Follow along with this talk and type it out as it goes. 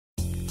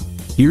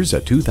Here's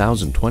a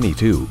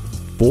 2022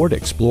 Ford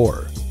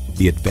Explorer.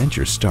 The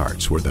adventure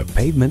starts where the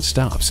pavement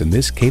stops in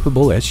this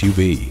capable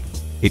SUV.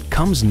 It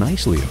comes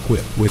nicely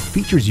equipped with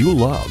features you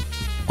love: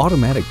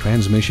 automatic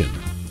transmission,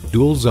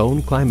 dual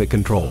zone climate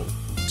control,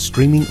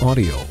 streaming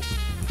audio,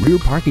 rear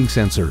parking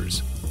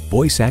sensors,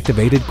 voice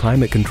activated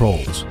climate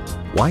controls,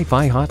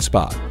 Wi-Fi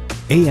hotspot,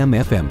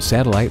 AM/FM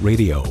satellite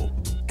radio,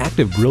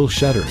 active grille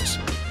shutters,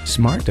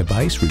 smart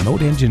device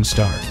remote engine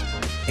start,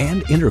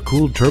 and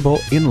intercooled turbo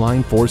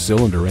inline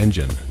 4-cylinder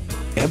engine.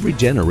 Every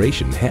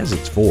generation has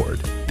its Ford.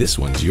 This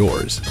one's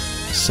yours.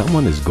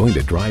 Someone is going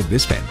to drive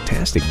this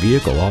fantastic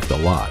vehicle off the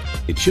lot.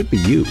 It should be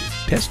you.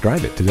 Test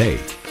drive it today.